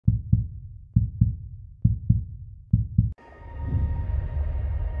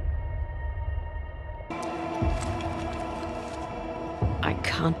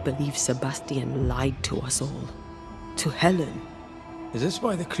can't believe Sebastian lied to us all. To Helen. Is this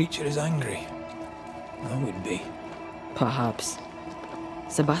why the creature is angry? That would be. Perhaps.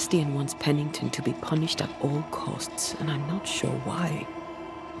 Sebastian wants Pennington to be punished at all costs, and I'm not sure why.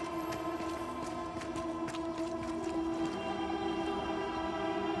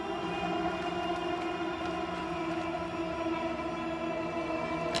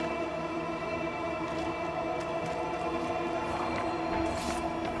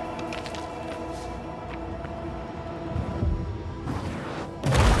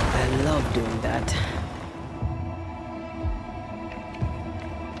 I love doing that.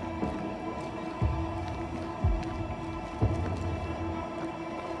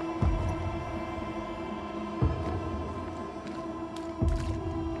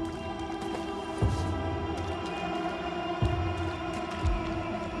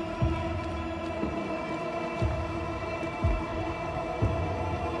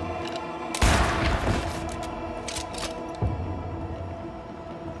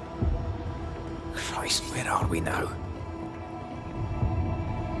 Christ, where are we now?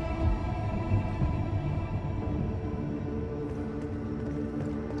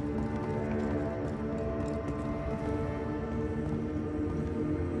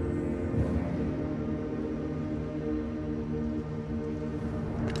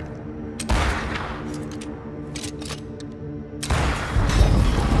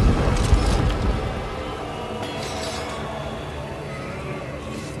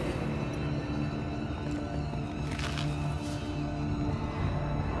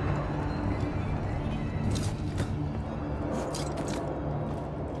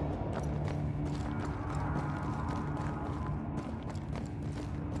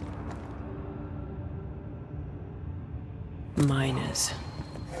 Miners,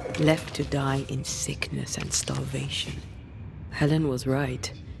 left to die in sickness and starvation. Helen was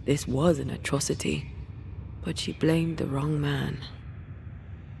right. This was an atrocity, but she blamed the wrong man.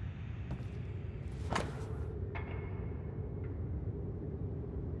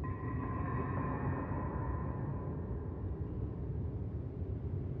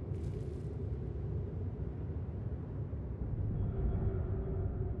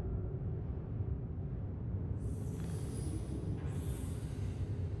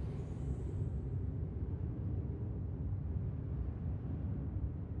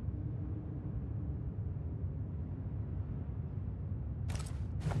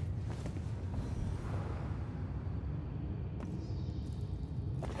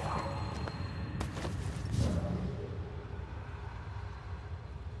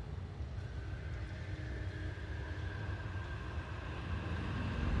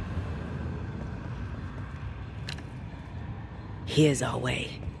 Here's our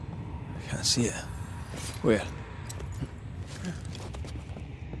way. I can't see it. Where?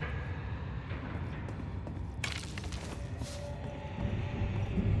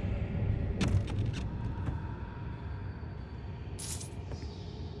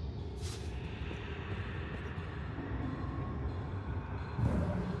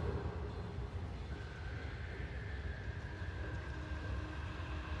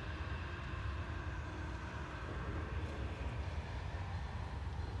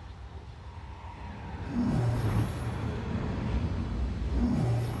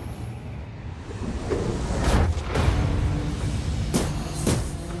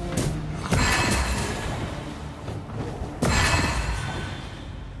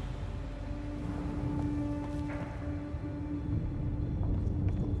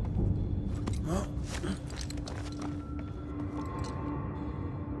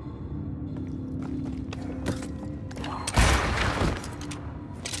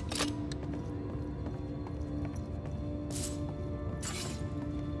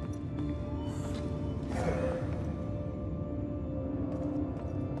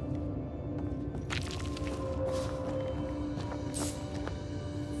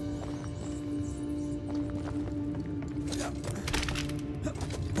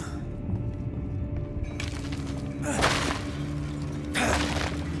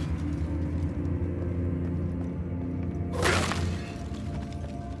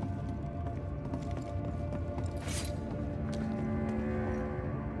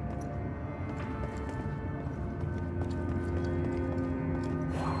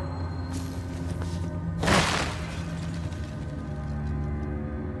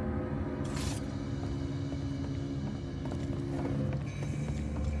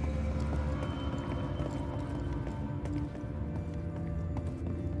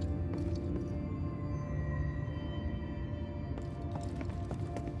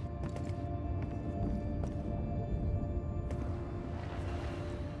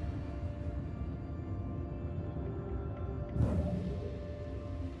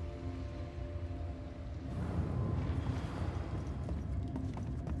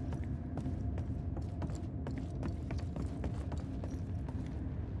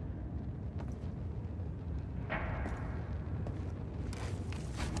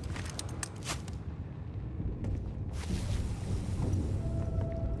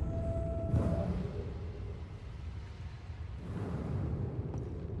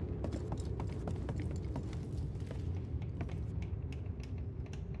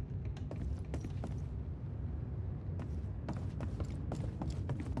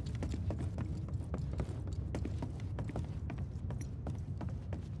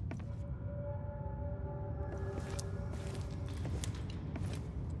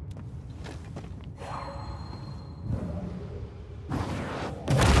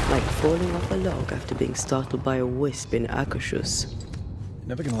 falling off a log after being startled by a wisp in Akershus. You're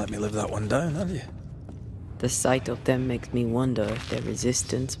never gonna let me live that one down, are you? The sight of them makes me wonder if their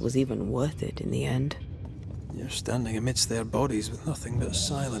resistance was even worth it in the end. You're standing amidst their bodies with nothing but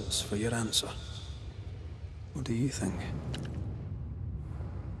silence for your answer. What do you think?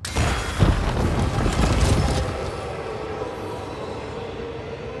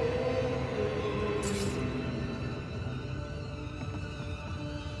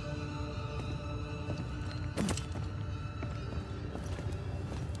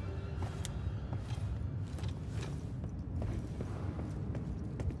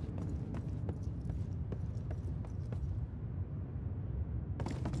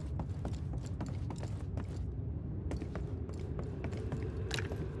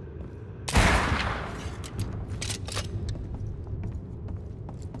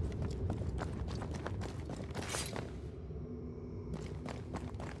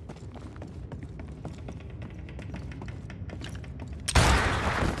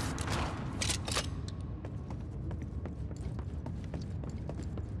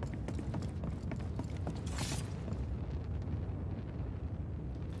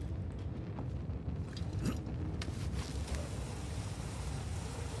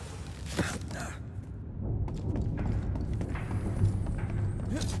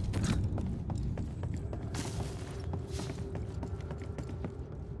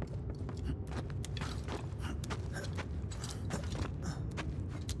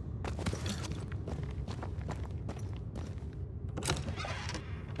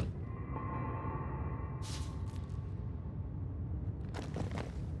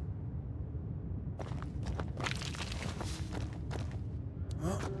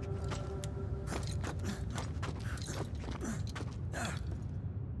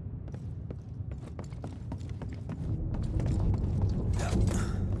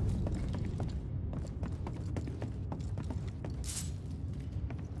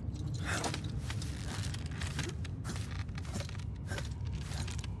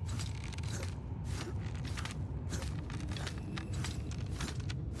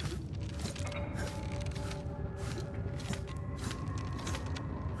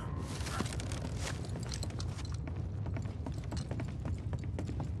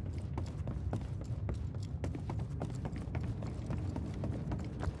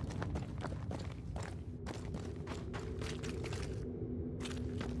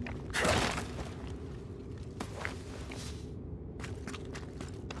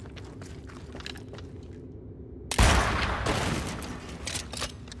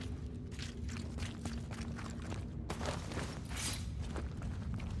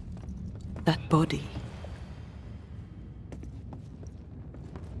 That body.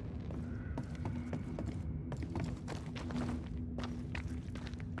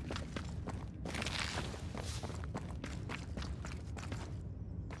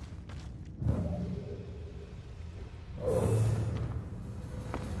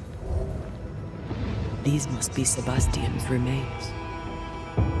 These must be Sebastian's remains.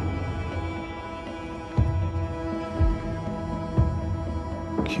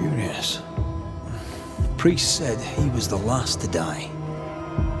 Curious. The priest said he was the last to die.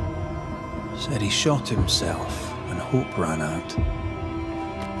 Said he shot himself when hope ran out.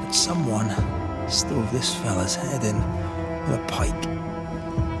 But someone stove this fella's head in with a pike.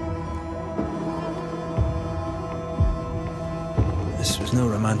 This was no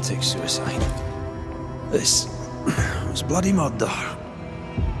romantic suicide. This was bloody murder.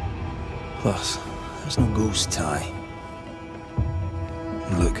 Plus, there's no ghost tie.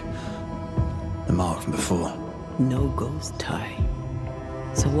 And look, the mark from before. No ghost tie.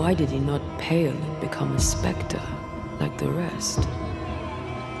 So why did he not pale and become a spectre like the rest?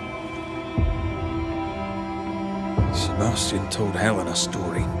 Sebastian told Helen a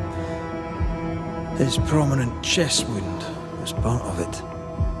story. His prominent chest wound was part of it.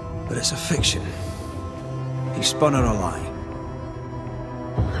 But it's a fiction. He spun her a lie.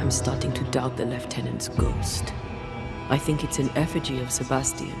 I'm starting to doubt the lieutenant's ghost. I think it's an effigy of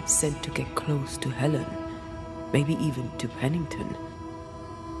Sebastian sent to get close to Helen. Maybe even to Pennington.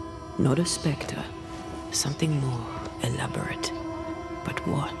 Not a spectre. Something more elaborate. But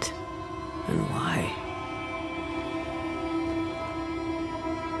what? And why?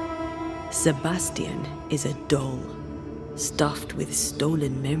 Sebastian is a doll, stuffed with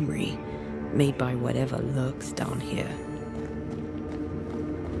stolen memory, made by whatever lurks down here.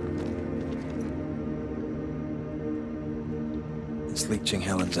 It's leeching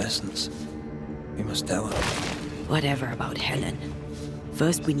Helen's essence. We must tell her. Whatever about Helen.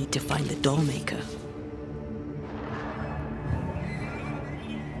 First we need to find the doll maker.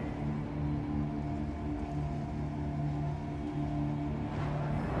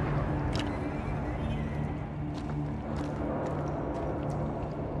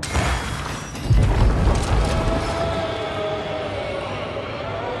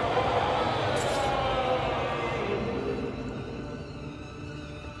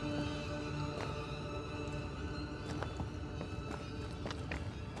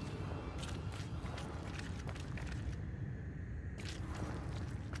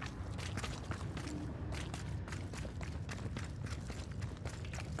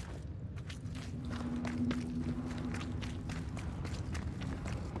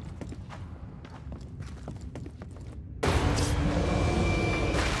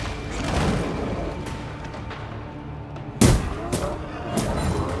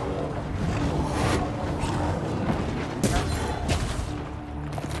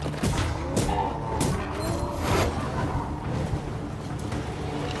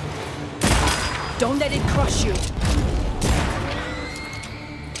 Don't let it crush you.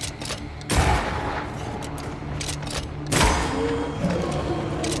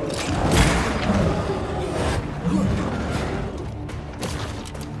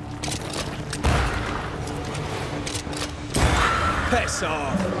 Piss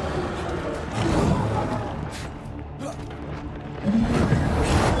off!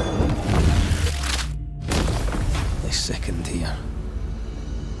 They sickened here.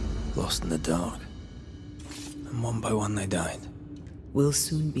 Lost in the dark. And one by one they died. We'll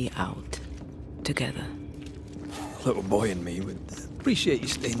soon be out. Together. A little boy and me would appreciate you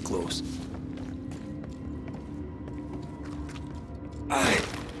staying close.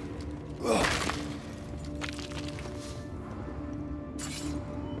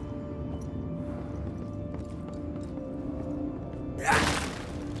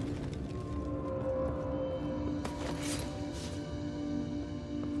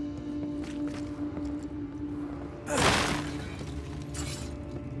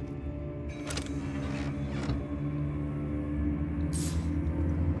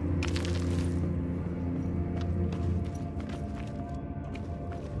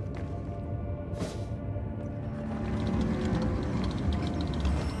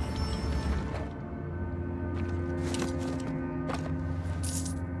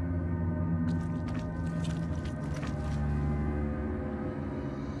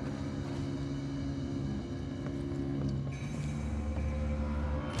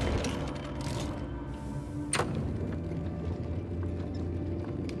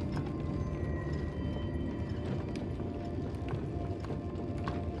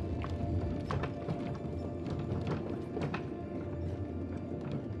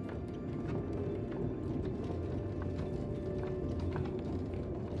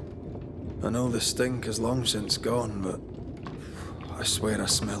 I know the stink is long since gone, but I swear I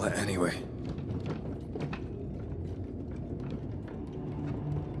smell it anyway.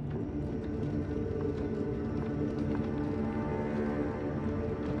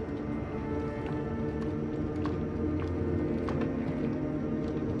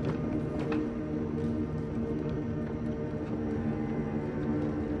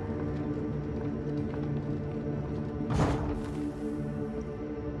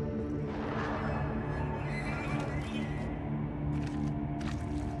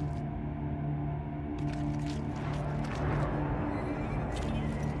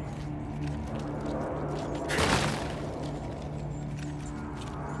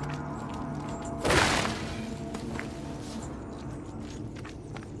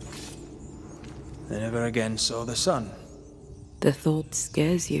 They never again saw the sun. The thought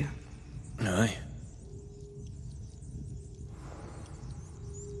scares you. Aye.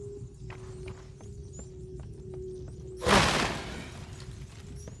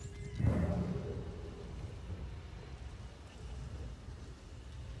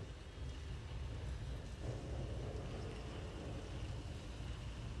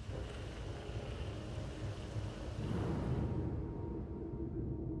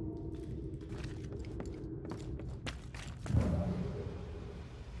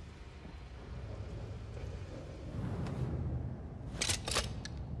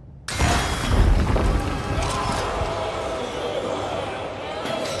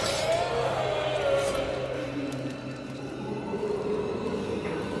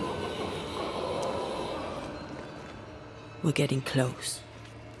 We're getting close.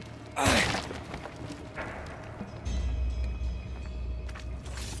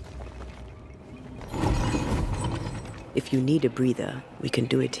 If you need a breather, we can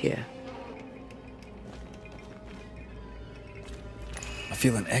do it here. I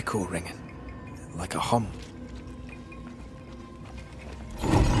feel an echo ringing, like a hum.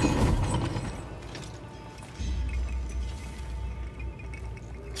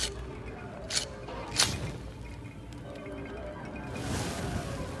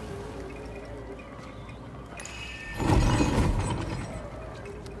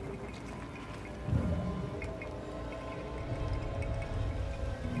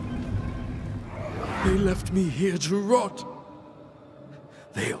 They left me here to rot.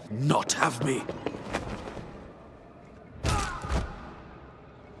 They'll not have me.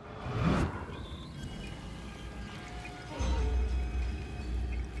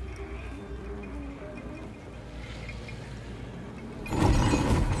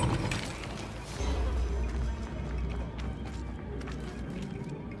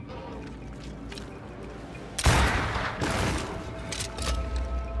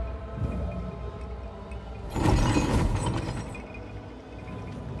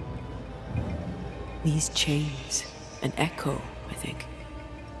 These chains, an echo, I think.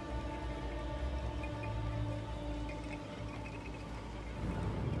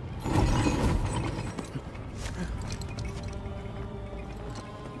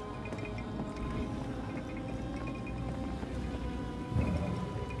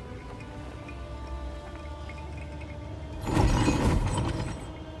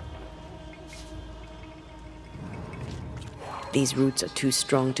 These roots are too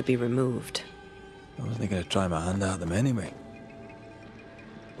strong to be removed. I wasn't going to try my hand at them anyway.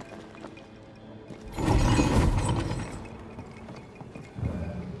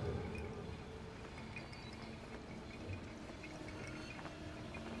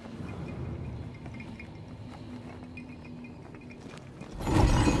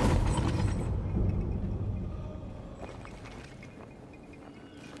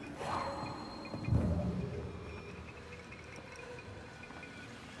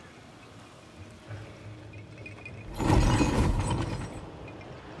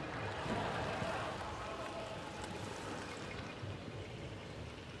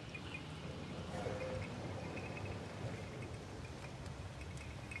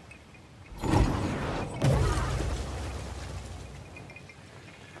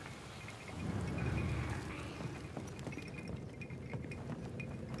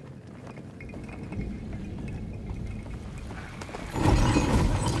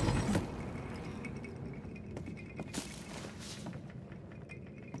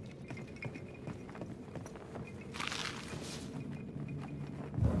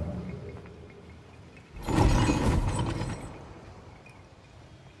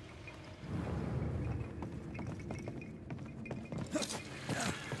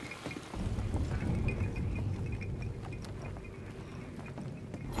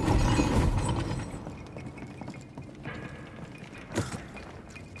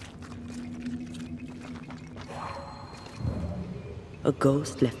 A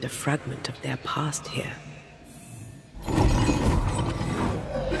ghost left a fragment of their past here.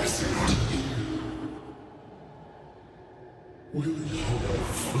 Will you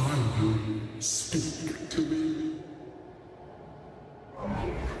finally speak to me?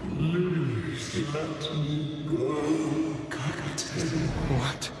 Please let me go, Captain.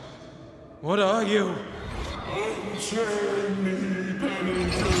 What? What are you? Unchain me,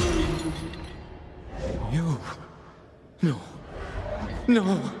 Pennington. You? No. No.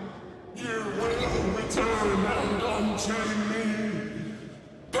 You will return and unchain me,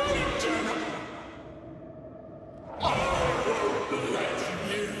 Pennington. I won't let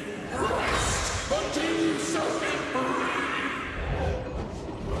you rest until you set me free.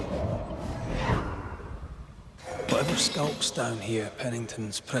 Whatever skulks down here,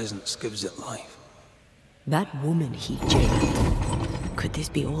 Pennington's presence gives it life. That woman he jailed. Could this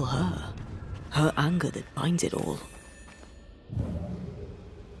be all her? Her anger that binds it all.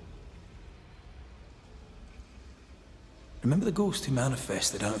 Remember the ghost who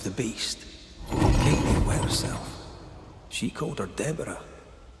manifested out of the beast? Katie wet herself. She called her Deborah.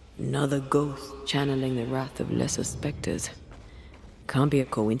 Another ghost channeling the wrath of lesser specters. Can't be a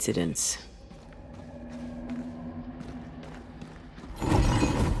coincidence.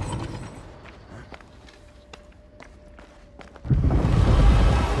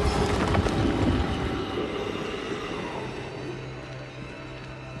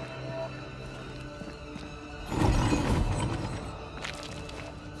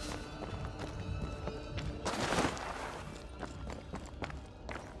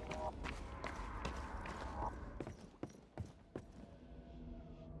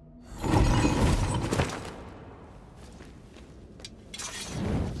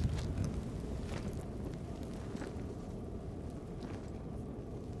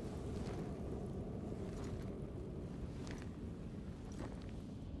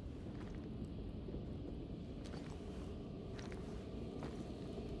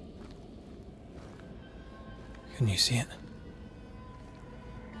 Can you see it?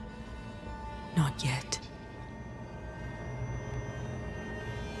 Not yet.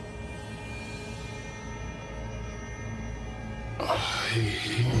 I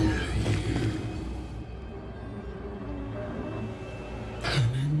hear you,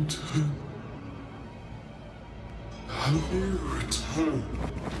 Pennington. Have you returned,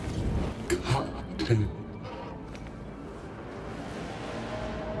 Captain?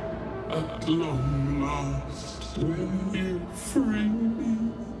 At long last, will you free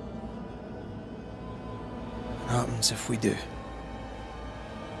me? What happens if we do?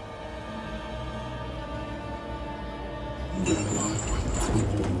 Then I will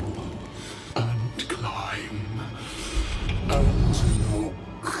crawl and climb and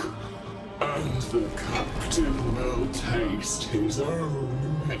knock, and the captain will taste his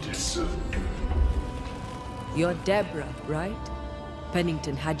own medicine. You're Deborah, right?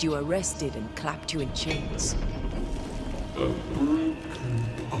 Pennington had you arrested and clapped you in chains. A broken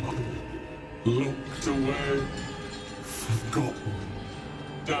bottle, locked away, forgotten,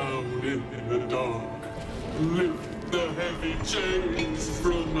 down in the dark. Lift the heavy chains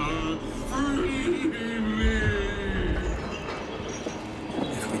from her, free me.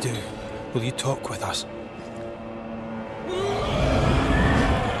 do, will you talk with us?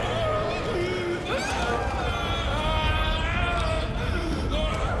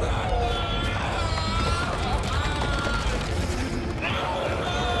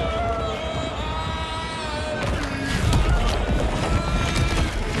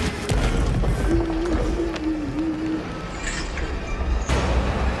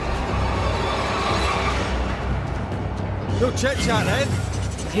 No chit-chat, eh?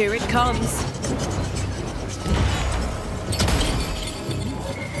 Here it comes.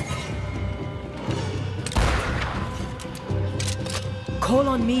 Call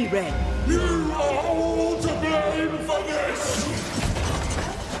on me, Red. You are all to blame for this!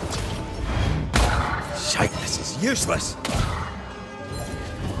 Shite, this is useless.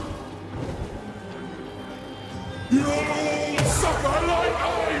 You'll all suffer like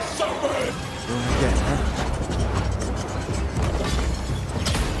I suffered! Again, huh?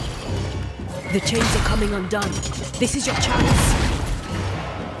 The chains are coming undone. This is your chance.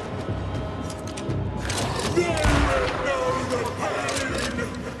 They will know the pain!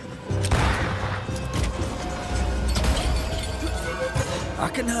 I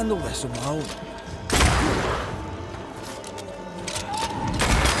can handle this on my own.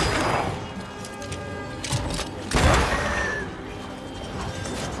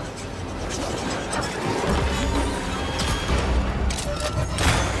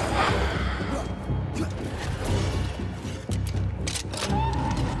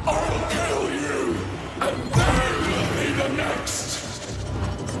 I'll kill you! And they will be the next!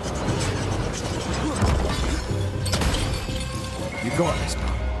 You got this, man.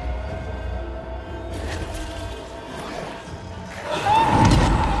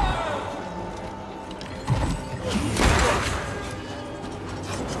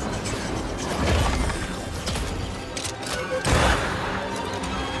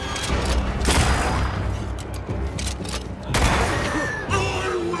 I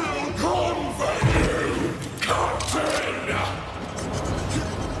will convert you, Captain!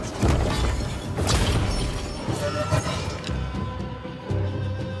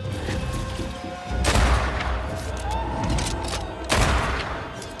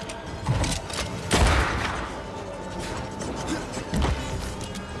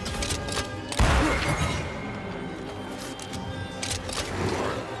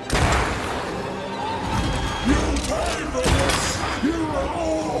 You pay for this! You will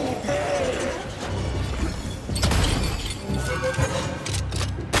all pay!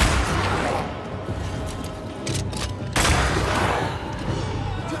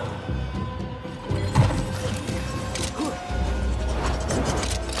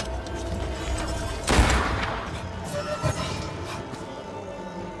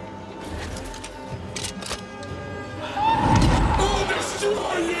 I'll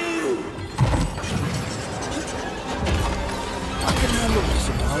destroy you! I can handle this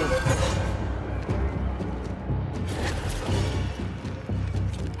on my own.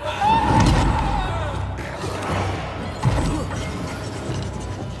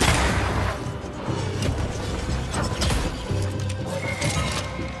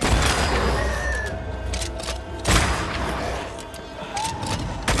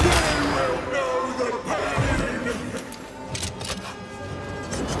 They will know the pain!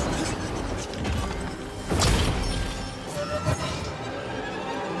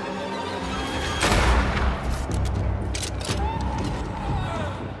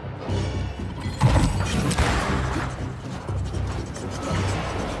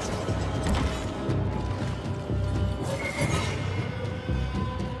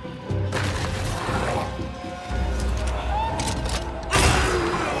 I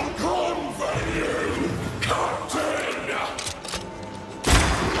will convert you, Captain!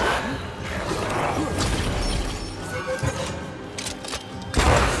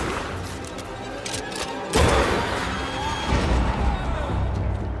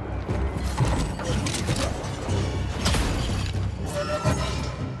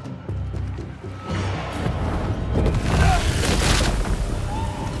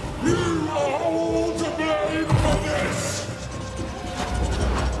 You are all to blame for this!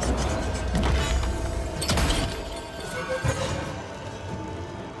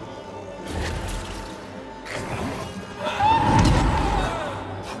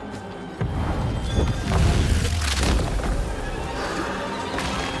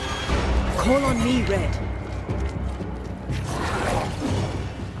 Call on me, Red.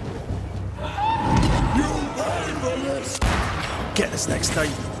 You'll pay for this! Get this next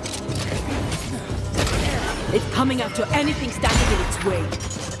time. It's coming after anything standing in its way.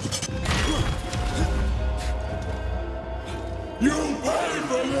 You'll pay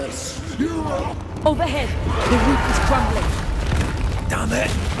marvelous! You are... Overhead, the roof is crumbling. Damn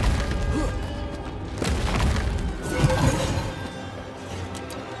it!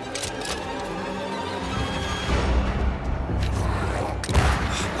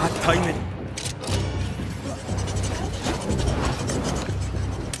 Bad timing.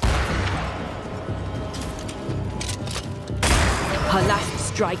 Her last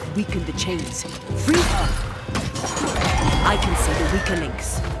strike weakened the chains. Free her! I can see the weaker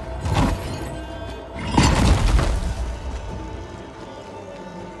links.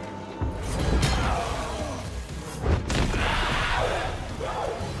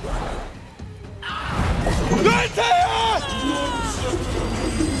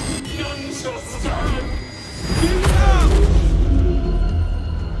 None shall stand!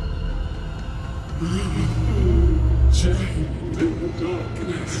 Chained in the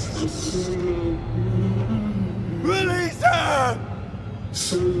darkness of sorrow. Release her!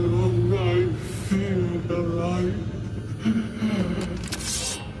 So long I feel the light.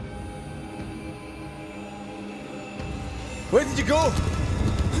 Where did you go?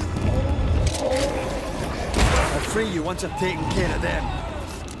 I'll free you once I've taken care of them.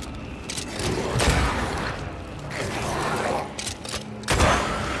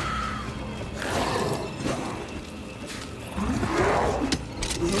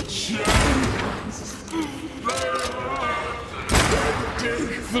 The chains, they dig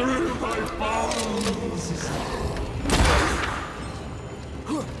through my bones.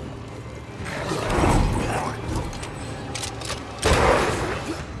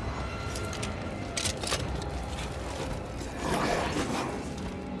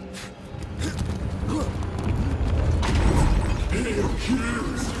 He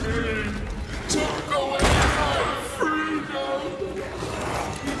accused me, took away my freedom.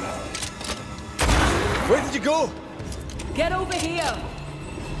 Where did you go? Get over here!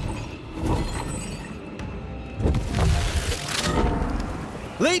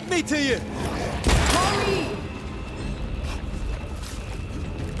 Lead me to you! Hurry!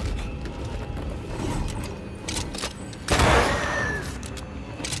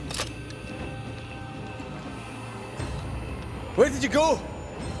 Where did you go?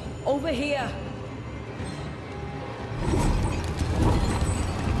 Over here!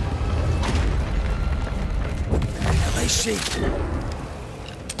 Nice shape.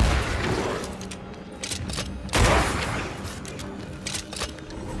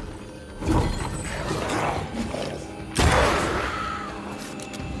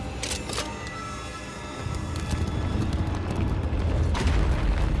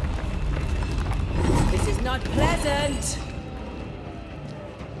 This is not pleasant!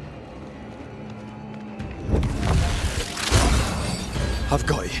 I've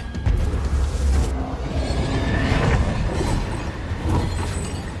got you.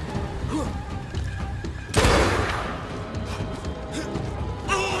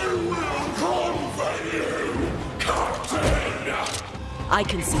 I will comfort you, Captain! I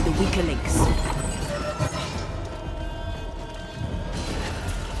can see the weaker links.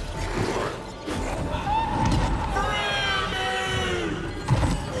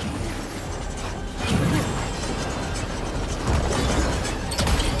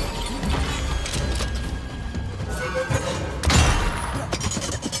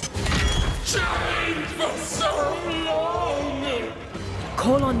 Chained for so long!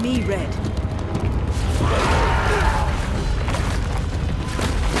 Call on me, Red.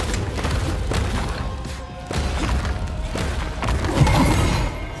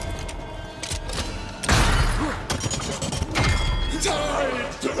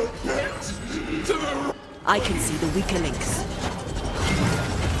 Tied to the pit, to the... I can see the weaker links.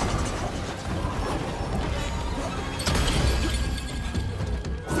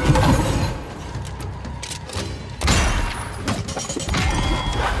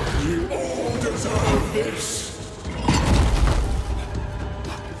 You all deserve this!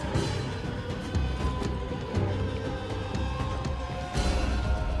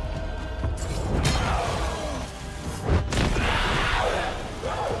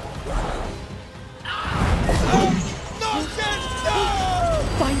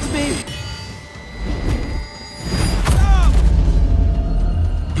 Find me!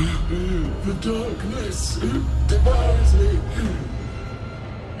 The darkness divides me.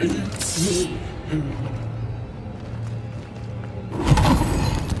 Eats me.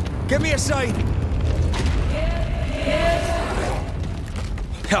 Give me a sign!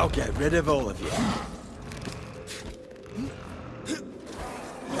 I'll get rid of all of you.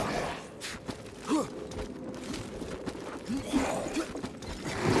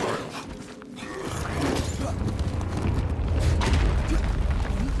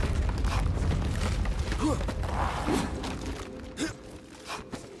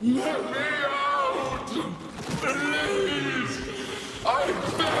 Let me out! Please! I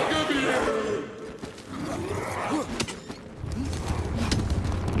beg of you!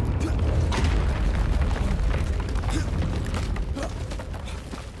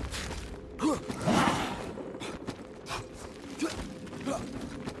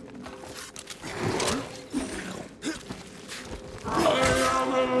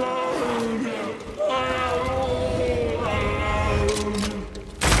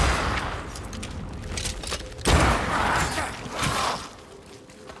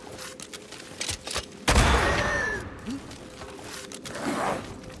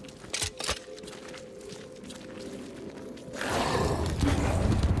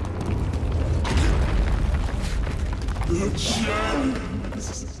 The chains!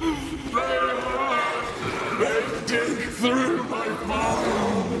 They hurt! They dig through my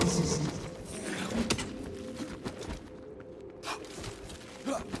bones!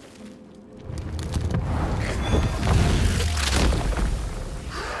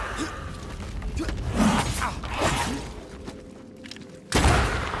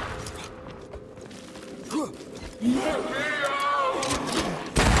 Let me out!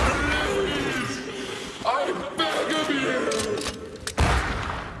 Please! I beg of you!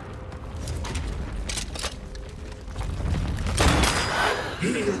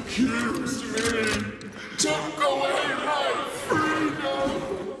 He accused me! Took away my freedom!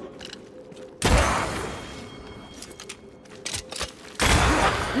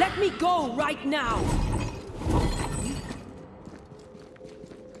 Let me go right now!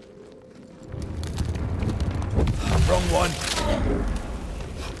 Wrong one.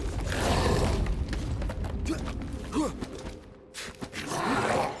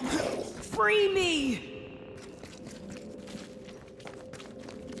 Free me!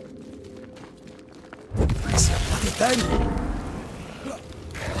 It's a bloody thing.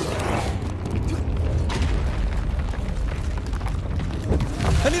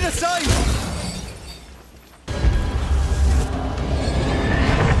 I need a sign!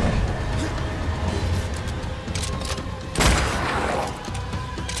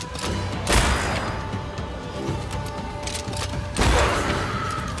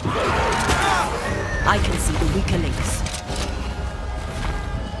 I can see the weaker links.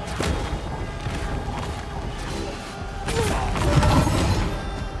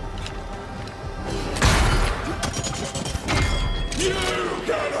 You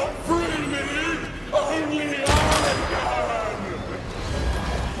cannot free me! Only I can!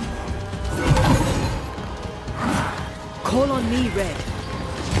 Call on me, Red.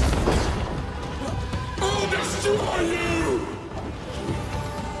 I'll destroy you!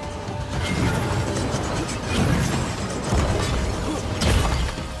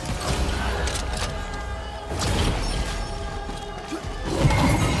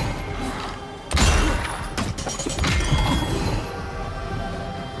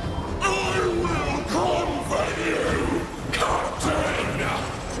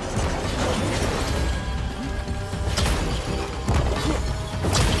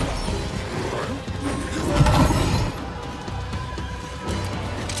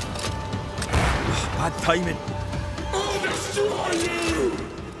 Bad timing. I'll destroy you!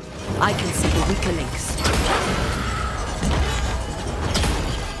 I can see the weaker links.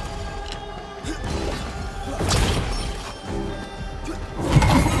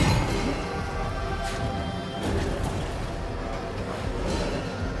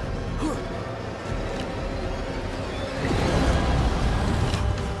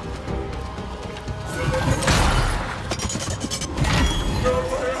 No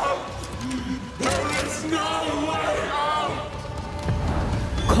way out! There is no way out!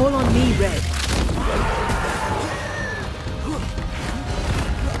 Call on me, Red.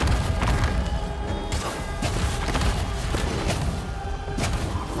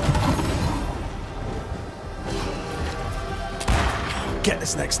 Get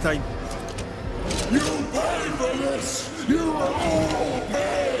this next time. You pay for this! You will all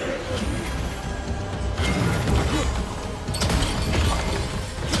pay!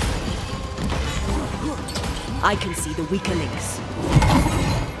 I can see the weaker links.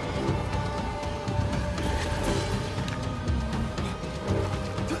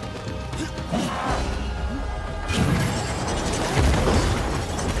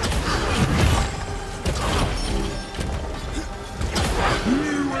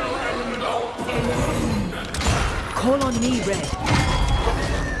 You will end up alone! Call on me, Red.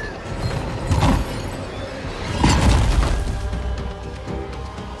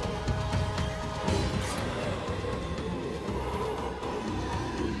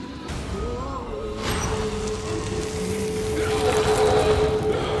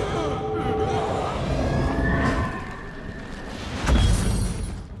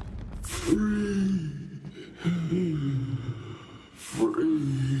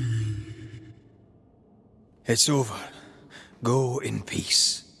 It's over. Go in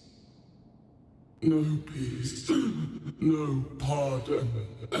peace. No peace, no pardon,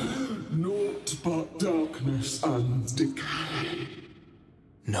 naught but darkness and decay.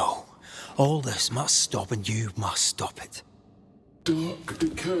 No. All this must stop, and you must stop it. Dark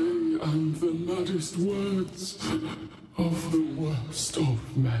decay and the maddest words of the worst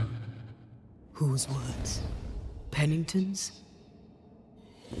of men. Whose words? Pennington's?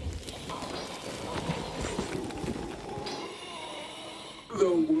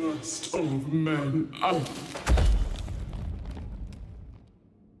 The worst of men.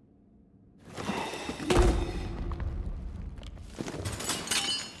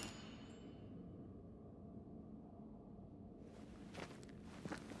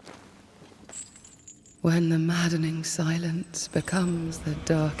 When the maddening silence becomes the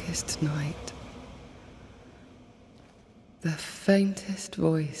darkest night, the faintest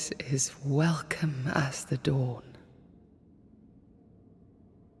voice is welcome as the dawn.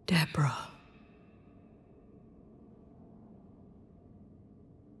 Deborah.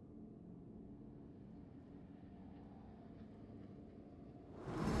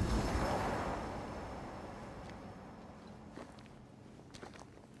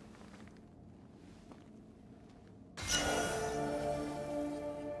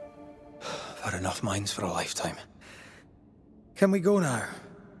 I've had enough minds for a lifetime. Can we go now?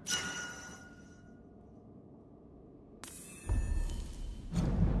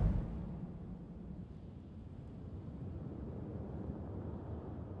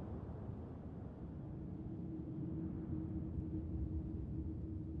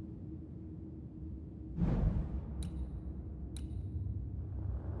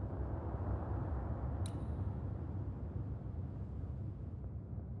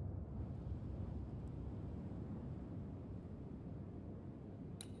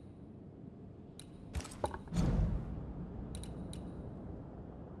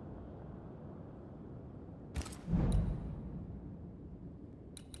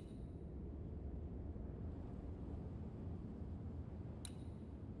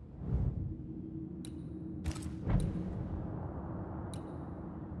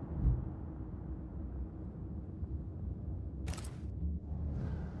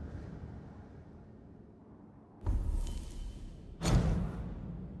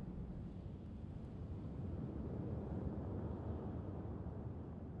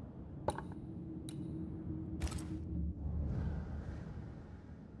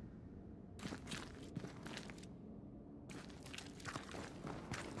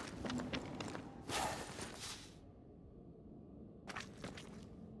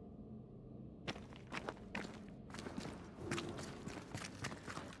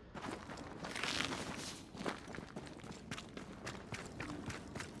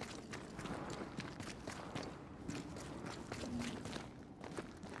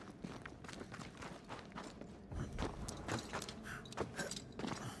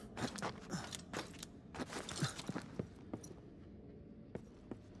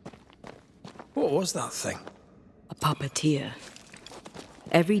 What was that thing? A puppeteer.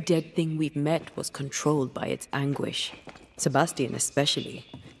 Every dead thing we've met was controlled by its anguish. Sebastian especially.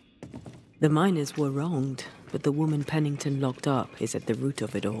 The miners were wronged, but the woman Pennington locked up is at the root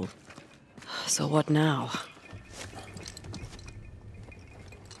of it all. So what now?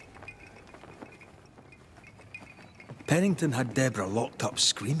 Pennington had Deborah locked up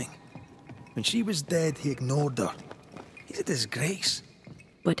screaming. When she was dead, he ignored her. He's a disgrace.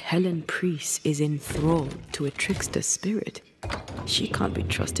 But Helen Priest is enthralled to a trickster spirit. She can't be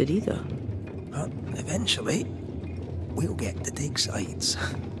trusted either. But eventually, we'll get to take sides.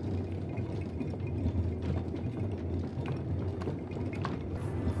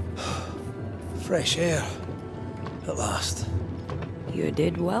 Fresh air, at last. You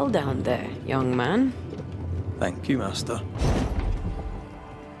did well down there, young man. Thank you, Master.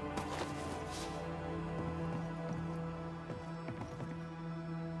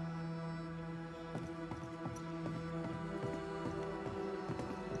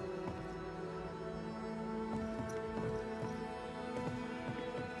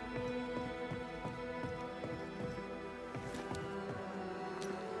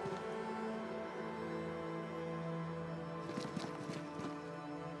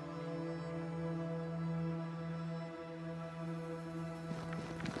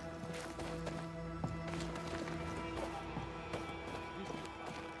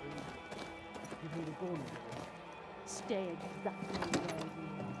 Stay exactly where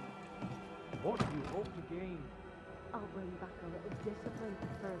you are. What do you hope to gain? I'll bring back a little discipline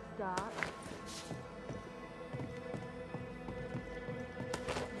for a start.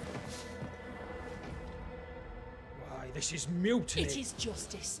 This is mutiny. It is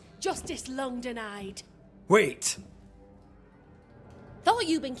justice. Justice long denied. Wait! Thought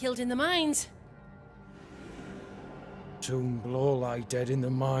you'd been killed in the mines. Soon will all lie dead in the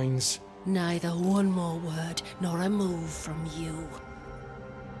mines. Neither one more word nor a move from you.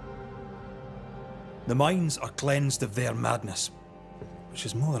 The mines are cleansed of their madness, which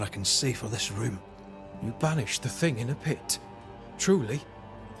is more than I can say for this room. You banished the thing in a pit. Truly?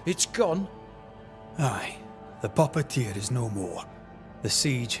 It's gone? Aye. The puppeteer is no more. The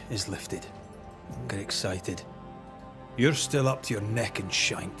siege is lifted. Don't get excited. You're still up to your neck in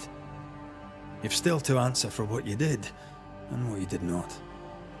shite. You've still to answer for what you did, and what you did not.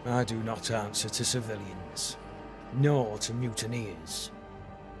 I do not answer to civilians, nor to mutineers.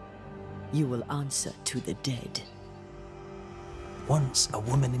 You will answer to the dead. Once a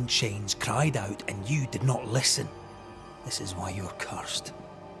woman in chains cried out and you did not listen. This is why you're cursed.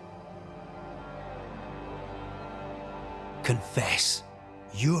 Confess.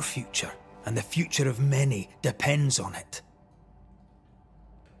 Your future, and the future of many, depends on it.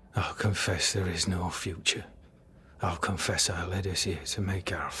 I'll confess there is no future. I'll confess I led us here to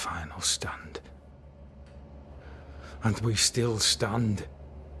make our final stand. And we still stand.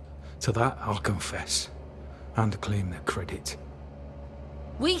 To that I'll confess, and claim the credit.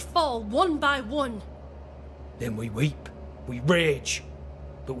 We fall one by one. Then we weep, we rage,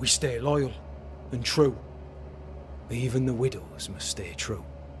 but we stay loyal and true. Even the widows must stay true.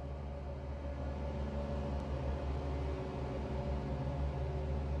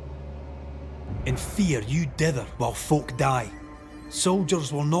 In fear you dither while folk die.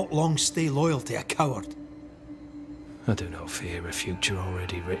 Soldiers will not long stay loyal to a coward. I do not fear a future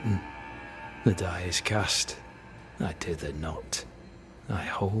already written. The die is cast. I dither not. I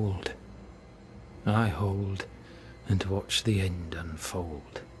hold. I hold and watch the end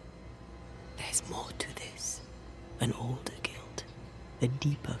unfold. There's more to this. An older guilt. A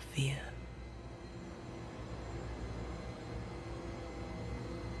deeper fear.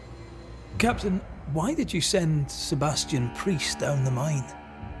 Captain, why did you send Sebastian Priest down the mine?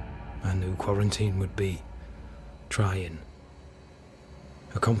 I knew quarantine would be trying.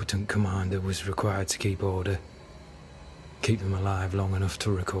 A competent commander was required to keep order, keep them alive long enough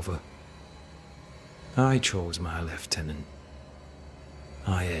to recover. I chose my lieutenant.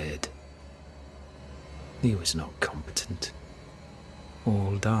 I erred. He was not competent.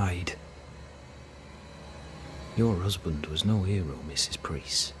 All died. Your husband was no hero, Mrs.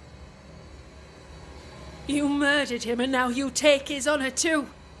 Priest. You murdered him and now you take his honour too.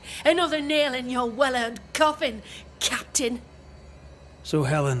 Another nail in your well-earned coffin, Captain. So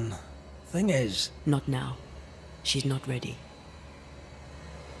Helen, thing is... Not now. She's not ready.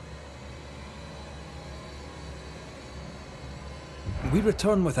 We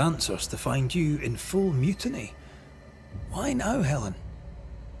return with answers to find you in full mutiny. Why now, Helen?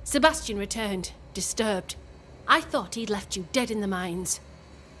 Sebastian returned, disturbed. I thought he'd left you dead in the mines.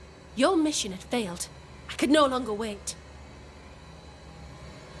 Your mission had failed. I could no longer wait.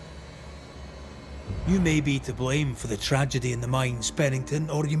 You may be to blame for the tragedy in the mines, Pennington,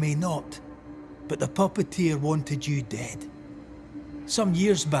 or you may not. But the puppeteer wanted you dead. Some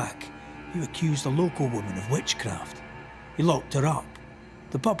years back, you accused a local woman of witchcraft. You locked her up.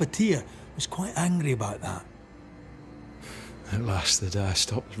 The puppeteer was quite angry about that. At last the die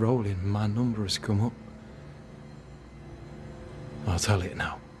stops rolling and my number has come up. I'll tell it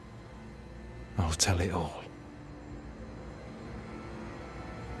now. I'll tell it all.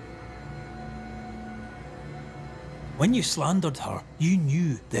 When you slandered her, you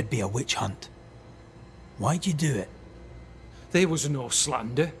knew there'd be a witch hunt. Why'd you do it? There was no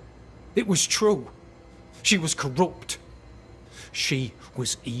slander. It was true. She was corrupt. She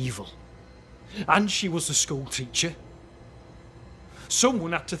was evil. And she was a school teacher.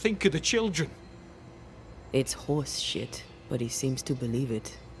 Someone had to think of the children. It's horse shit, but he seems to believe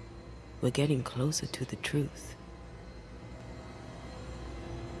it. We're getting closer to the truth.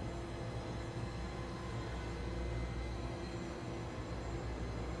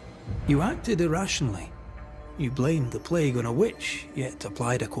 You acted irrationally. You blamed the plague on a witch, yet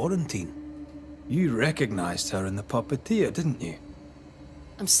applied a quarantine. You recognized her in the puppeteer, didn't you?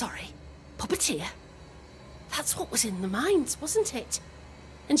 I'm sorry. Puppeteer? That's what was in the mines, wasn't it?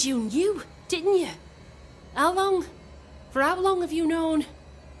 And you knew, didn't you? How long? For how long have you known?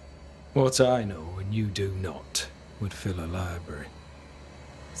 What I know and you do not would fill a library.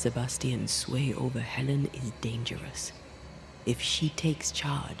 Sebastian's sway over Helen is dangerous. If she takes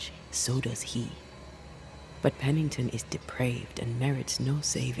charge, so does he. But Pennington is depraved and merits no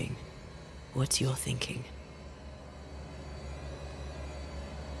saving. What's your thinking?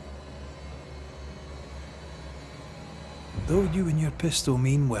 Though you and your pistol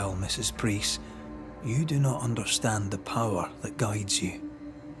mean well, Mrs. Priest, you do not understand the power that guides you.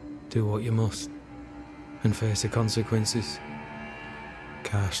 Do what you must, and face the consequences.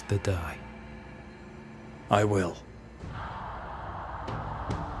 Cast the die. I will.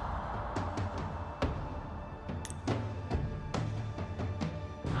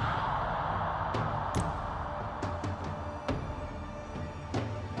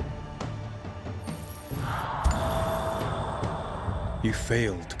 You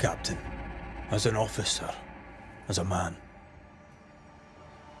failed, Captain. As an officer, as a man.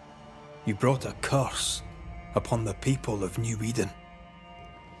 You brought a curse upon the people of New-Eden.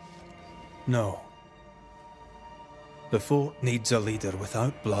 No. The fort needs a leader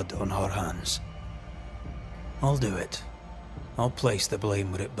without blood on her hands. I'll do it. I'll place the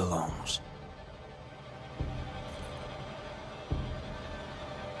blame where it belongs.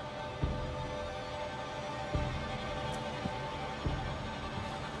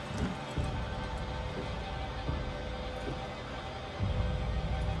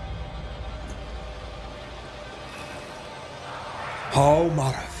 How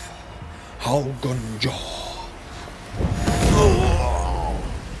Marif, how Gunjo.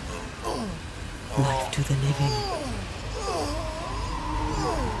 Life to the living.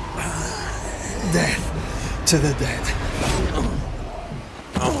 Death to the dead.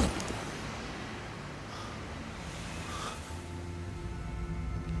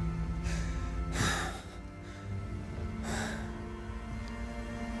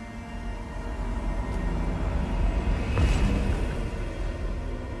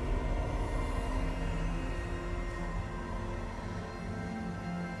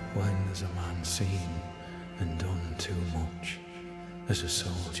 When has a man seen and done too much? As a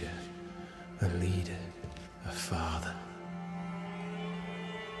soldier, a leader, a father.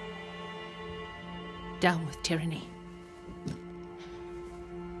 Down with tyranny.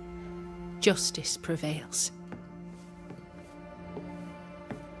 Justice prevails.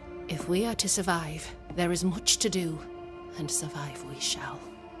 If we are to survive, there is much to do, and survive we shall.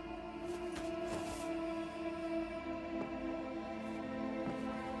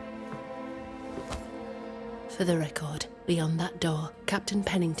 For the record, beyond that door, Captain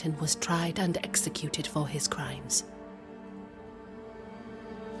Pennington was tried and executed for his crimes.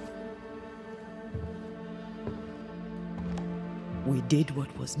 We did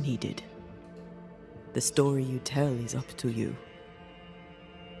what was needed. The story you tell is up to you.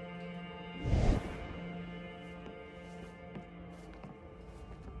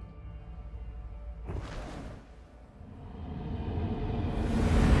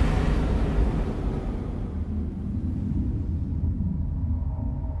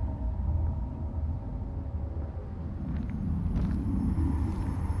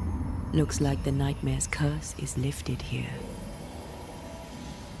 Looks like the nightmare's curse is lifted here.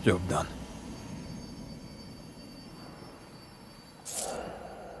 Job done.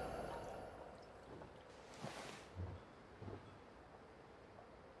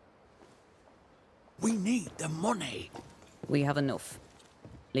 We need the money. We have enough.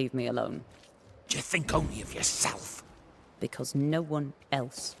 Leave me alone. Do you think only of yourself? Because no one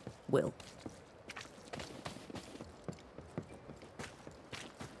else will.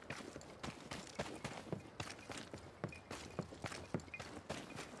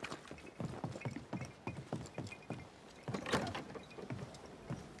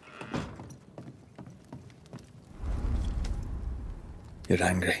 You're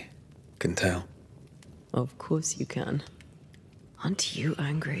angry. Can tell. Of course you can. Aren't you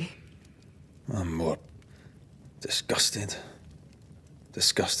angry? I'm more disgusted.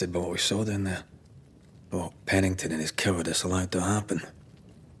 Disgusted by what we saw down there. What Pennington and his cowardice allowed to happen.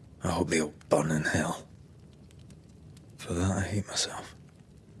 I hope they'll burn in hell. For that I hate myself.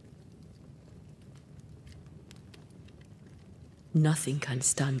 Nothing can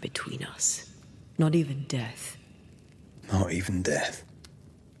stand between us. Not even death. Not even death.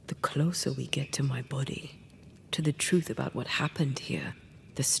 The closer we get to my body, to the truth about what happened here,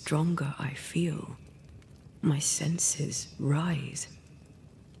 the stronger I feel. My senses rise.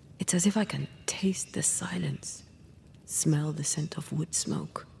 It's as if I can taste the silence, smell the scent of wood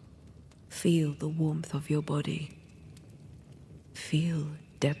smoke, feel the warmth of your body, feel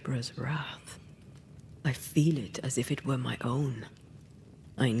Deborah's wrath. I feel it as if it were my own.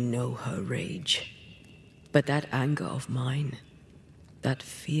 I know her rage. But that anger of mine, that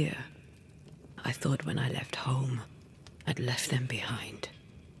fear, I thought when I left home, I'd left them behind.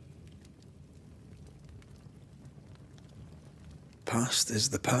 Past is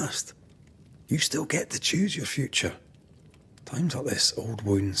the past. You still get to choose your future. Times like this, old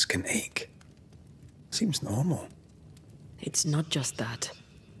wounds can ache. Seems normal. It's not just that.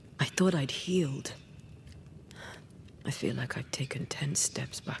 I thought I'd healed. I feel like I've taken 10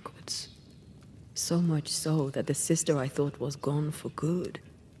 steps backwards. So much so that the sister I thought was gone for good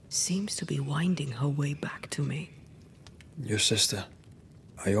seems to be winding her way back to me. Your sister.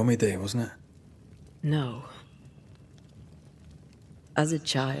 Ayomide, wasn't it? No. As a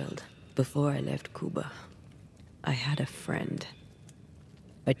child, before I left Cuba, I had a friend.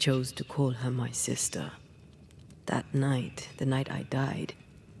 I chose to call her my sister. That night, the night I died,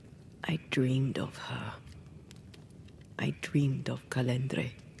 I dreamed of her. I dreamed of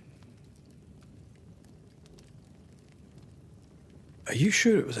Calendre. Are you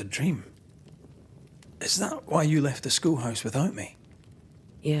sure it was a dream? Is that why you left the schoolhouse without me?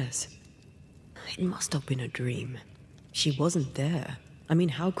 Yes. It must have been a dream. She wasn't there. I mean,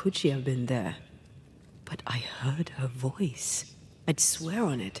 how could she have been there? But I heard her voice. I'd swear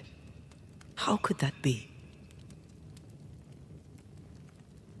on it. How could that be?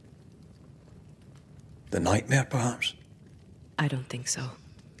 The nightmare, perhaps? I don't think so.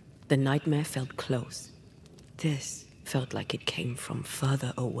 The nightmare felt close. This felt like it came from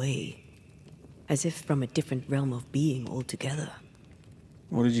further away. As if from a different realm of being altogether.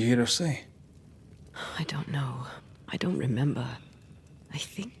 What did you hear her say? I don't know. I don't remember. I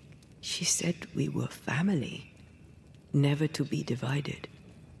think she said we were family. Never to be divided.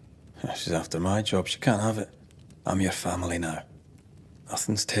 She's after my job. She can't have it. I'm your family now.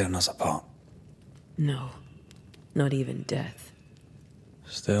 Nothing's tearing us apart. No. Not even death.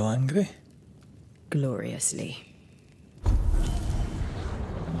 Still angry? Gloriously.